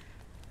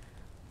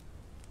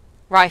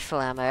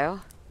rifle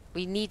ammo.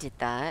 We needed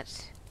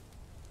that.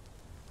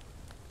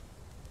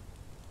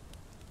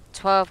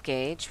 12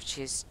 gauge, which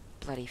is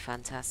bloody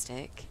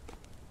fantastic.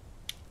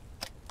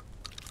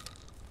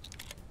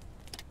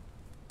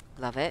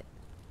 Love it.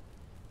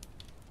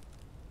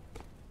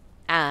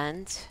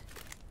 And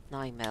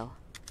 9mm.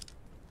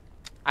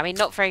 I mean,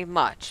 not very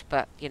much,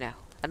 but, you know,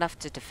 enough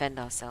to defend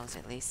ourselves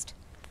at least.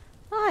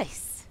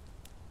 Nice.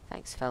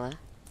 Thanks, fella.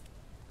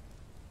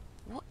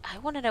 What? I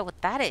want to know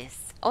what that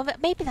is. Oh,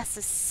 maybe that's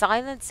a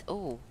silence.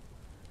 Oh.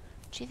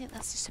 Do you think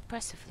that's a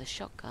suppressor for the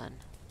shotgun?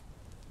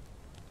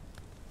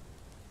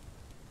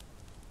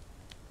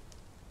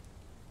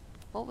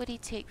 What would he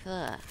take for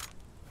that?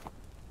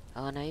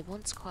 Oh no, he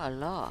wants quite a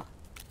lot.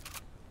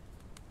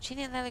 Do you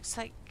think that looks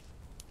like...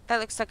 That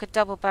looks like a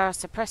double barrel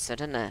suppressor,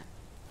 doesn't it?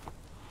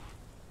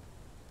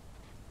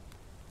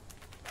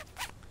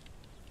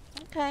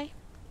 Okay.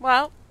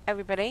 Well,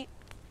 everybody,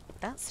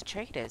 that's the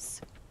traders.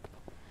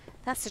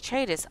 That's the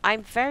traders.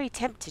 I'm very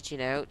tempted, you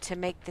know, to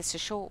make this a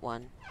short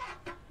one.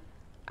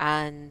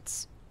 And...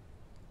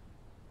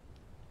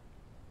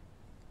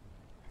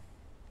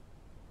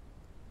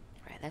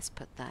 Right, let's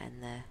put that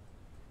in there.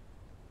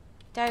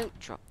 Don't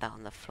drop that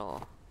on the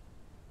floor.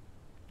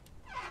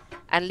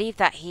 And leave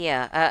that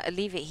here.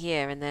 Leave it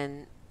here and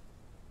then...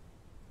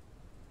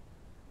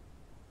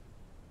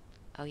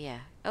 Oh, yeah.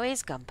 Oh, it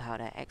is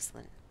gunpowder.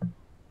 Excellent.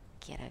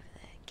 Get over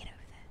there. Get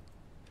over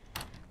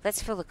there.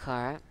 Let's fill the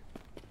car up.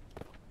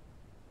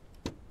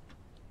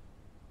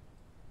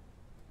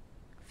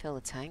 Fill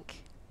the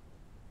tank.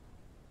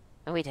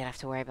 And we don't have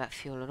to worry about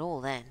fuel at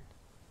all then.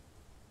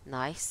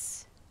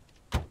 Nice.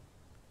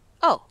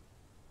 Oh!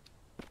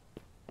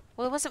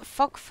 Well, it wasn't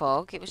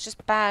fog, it was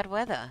just bad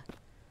weather.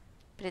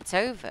 But it's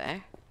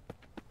over.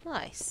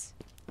 Nice.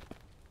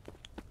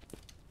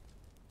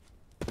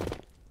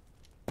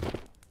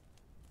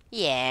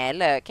 Yeah,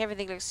 look,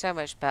 everything looks so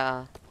much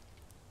better.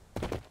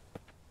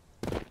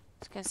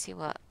 Let's go and see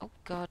what... Oh,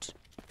 God.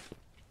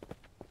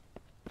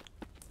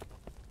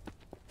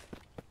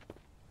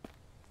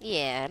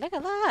 Yeah, look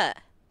at that.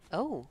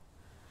 Oh.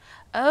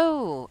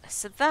 Oh,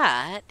 so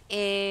that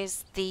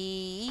is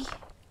the...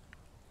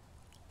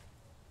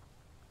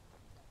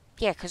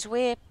 Yeah, because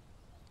we're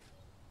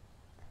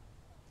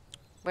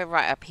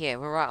right up here.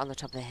 We're right on the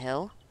top of the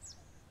hill.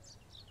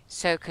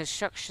 So,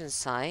 construction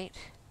site.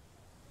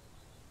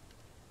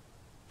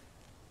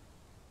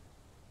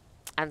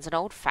 And an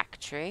old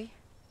factory.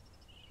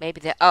 Maybe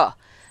the... Oh,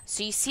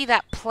 so you see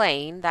that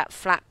plane, that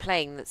flat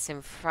plane that's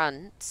in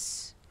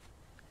front.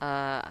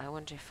 I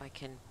wonder if I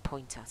can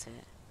point at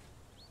it.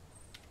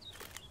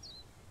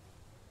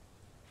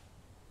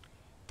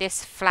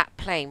 This flat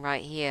plane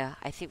right here,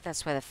 I think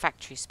that's where the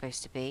factory's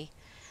supposed to be.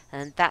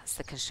 And that's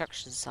the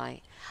construction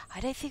site. I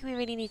don't think we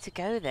really need to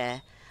go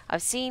there.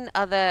 I've seen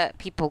other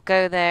people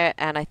go there,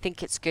 and I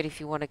think it's good if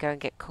you want to go and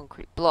get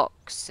concrete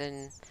blocks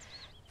and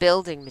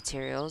building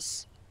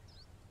materials.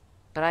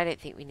 But I don't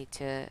think we need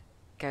to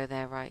go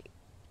there, right?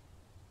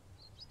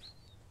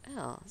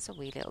 Oh, there's a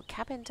wee little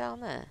cabin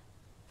down there.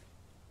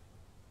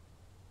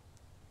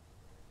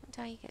 I wonder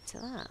how you get to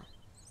that.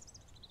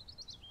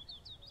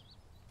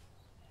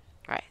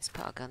 Right, let's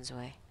put our guns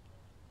away.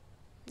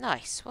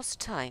 Nice. What's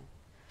the time?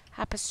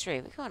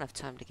 3:30. We've got enough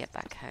time to get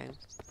back home.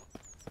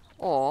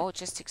 Or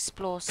just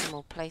explore some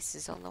more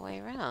places on the way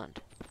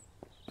around.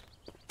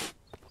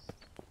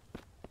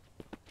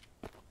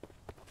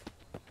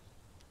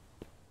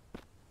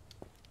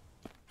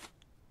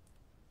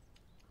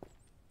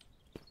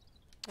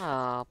 Oh,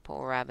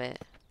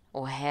 rabbit.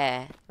 Or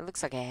hare. It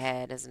looks like a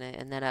hare, doesn't it?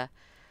 And then a...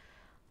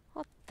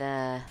 What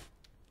the...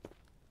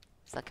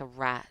 It's like a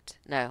rat.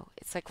 No,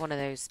 it's like one of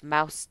those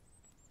mouse...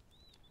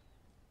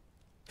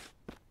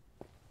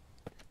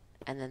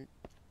 And then...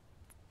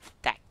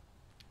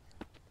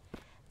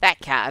 That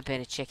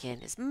caterpillar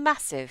chicken is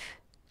massive.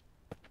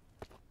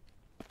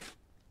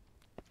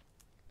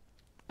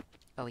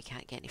 Oh, we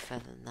can't get any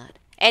further than that.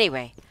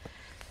 Anyway.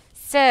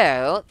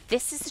 So,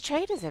 this is the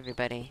traders,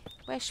 everybody.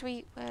 Where should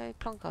we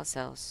plonk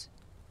ourselves?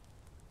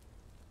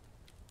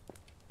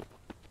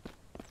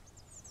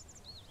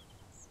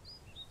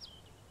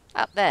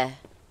 Up there.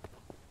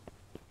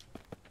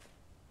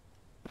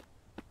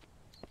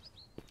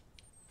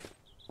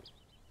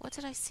 What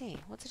did I see?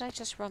 What did I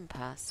just run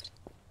past?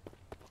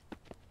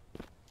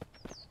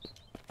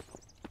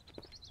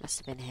 Must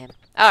have been him.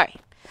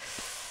 Alright.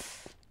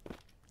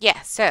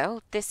 Yeah,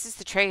 so this is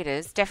the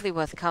traders. Definitely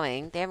worth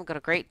coming. They haven't got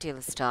a great deal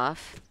of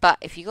stuff. But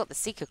if you got the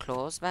seeker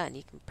clause, man,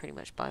 you can pretty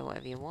much buy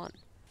whatever you want.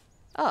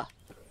 Oh.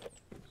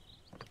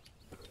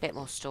 Bit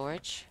more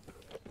storage.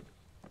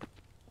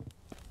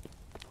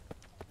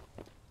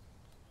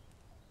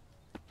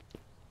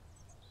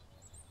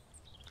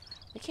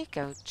 We could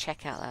go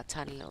check out that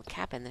tiny little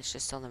cabin that's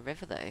just on the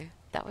river, though.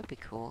 That would be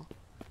cool.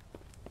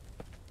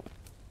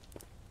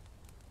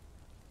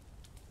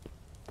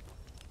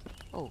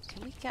 Oh,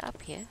 can we get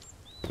up here?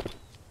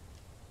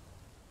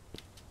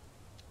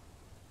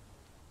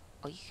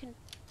 Oh, you can...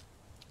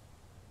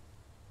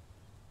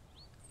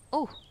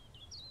 Oh!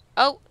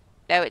 Oh!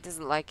 No, it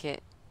doesn't like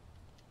it.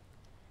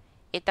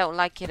 It don't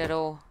like it at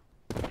all.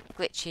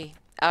 Glitchy.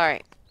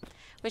 Alright.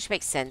 Which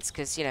makes sense,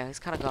 because, you know, it's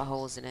kind of got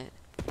holes in it.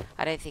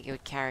 I don't think it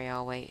would carry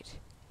our weight.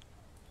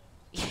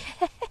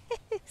 Yes!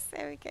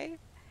 There we go.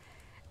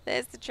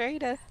 There's the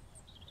trader.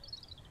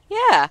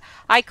 Yeah,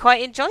 I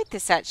quite enjoyed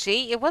this,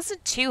 actually. It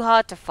wasn't too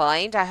hard to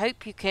find. I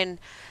hope you can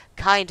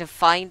kind of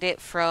find it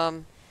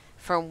from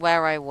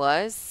where I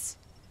was.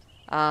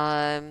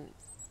 And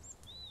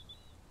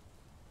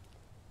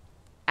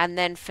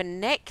then for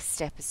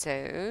next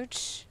episode,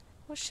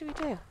 what should we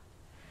do?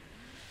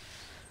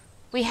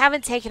 We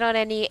haven't taken on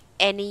any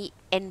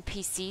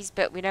NPCs,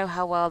 but we know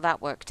how well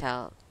that worked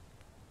out.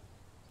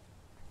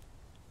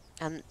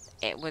 And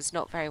it was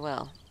not very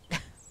well.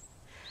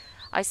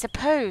 I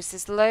suppose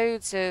there's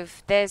loads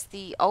of... There's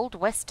the old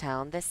West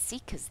Town. There's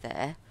Seekers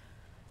there.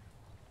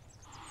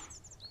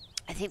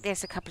 I think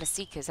there's a couple of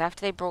Seekers.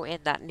 After they brought in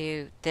that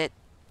new...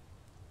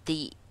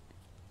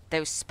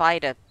 Those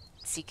spider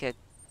Seeker...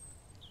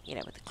 You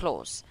know, with the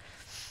claws.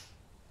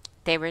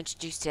 They were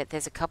introduced to it.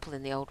 There's a couple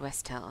in the old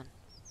West Town.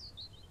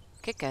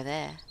 Could go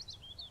there.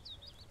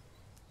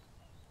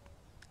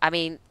 I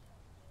mean...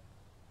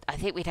 I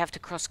think we'd have to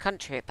cross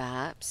country it,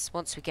 perhaps.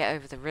 Once we get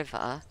over the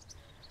river...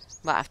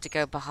 Might have to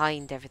go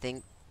behind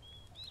everything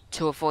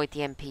to avoid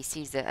the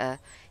NPCs that are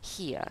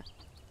here.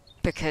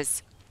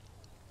 Because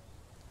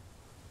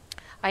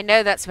I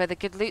know that's where the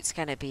good loot's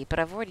going to be, but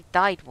I've already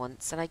died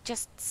once, and I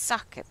just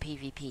suck at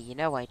PvP. You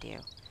know I do.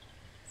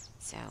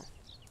 So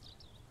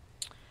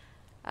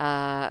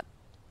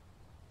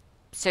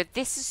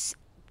this is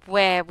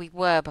where we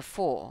were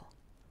before.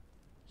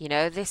 You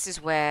know, this is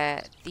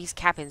where these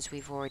cabins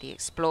we've already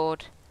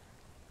explored.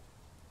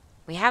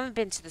 We haven't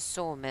been to the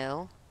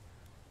sawmill.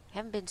 We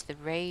haven't been to the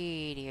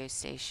radio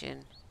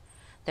station.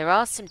 There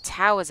are some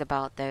towers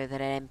about, though, that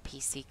are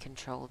NPC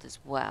controlled as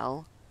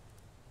well.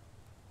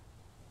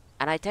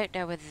 And I don't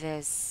know whether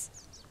there's...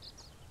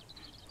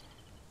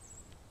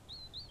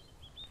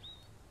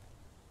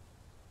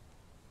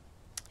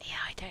 Yeah,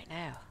 I don't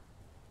know.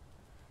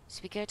 So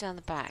we go down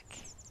the back.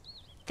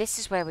 This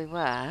is where we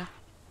were.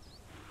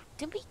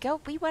 Didn't we go?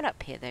 We went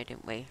up here, though,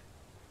 didn't we?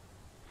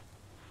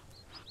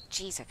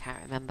 Jeez, I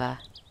can't remember.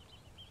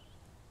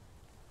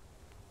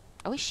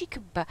 I wish you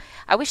could...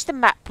 I wish the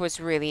map was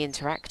really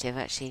interactive,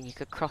 actually, and you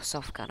could cross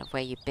off kind of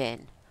where you've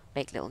been.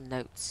 Make little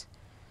notes.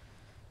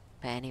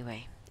 But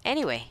anyway.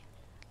 Anyway.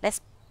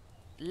 Let's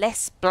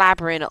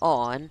blabbering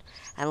on,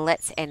 and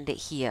let's end it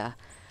here.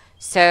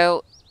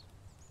 So,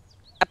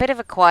 a bit of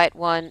a quiet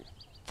one,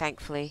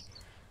 thankfully.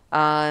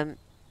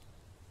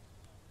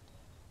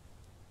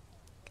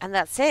 And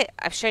that's it.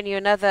 I've shown you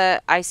another...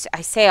 I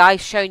say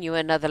I've shown you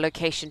another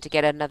location to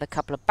get another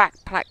couple of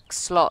backpack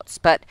slots,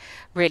 but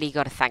really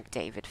got to thank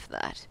David for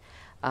that.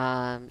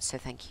 So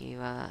thank you,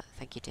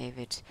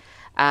 David.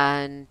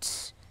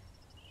 And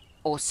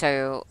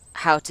also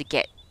how to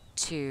get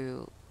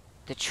to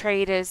the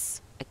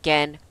traders.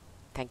 Again,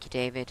 thank you,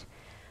 David.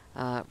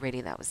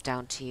 Really, that was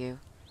down to you.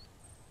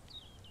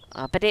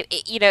 But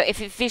you know, if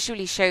it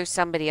visually shows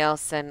somebody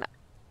else, then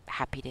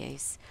happy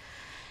days.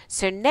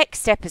 So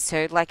next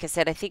episode, like I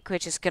said, I think we're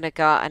just going to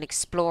go out and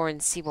explore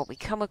and see what we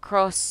come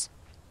across.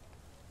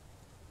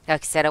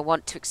 Like I said, I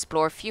want to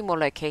explore a few more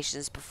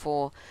locations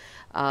before,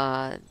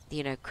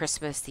 you know,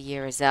 Christmas, the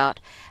year is out.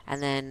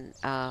 And then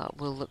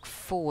we'll look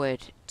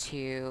forward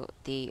to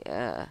the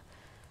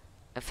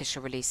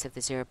official release of the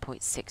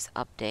 0.6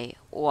 update.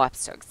 Oh, I'm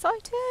so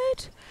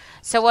excited.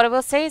 So what I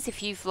will say is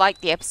if you've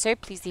liked the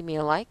episode, please leave me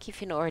a like.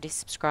 If you're not already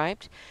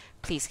subscribed,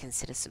 please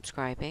consider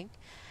subscribing.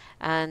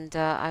 And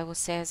I will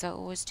say as I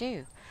always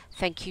do,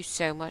 thank you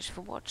so much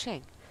for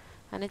watching.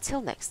 And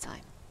until next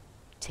time,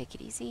 take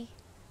it easy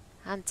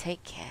and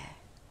take care.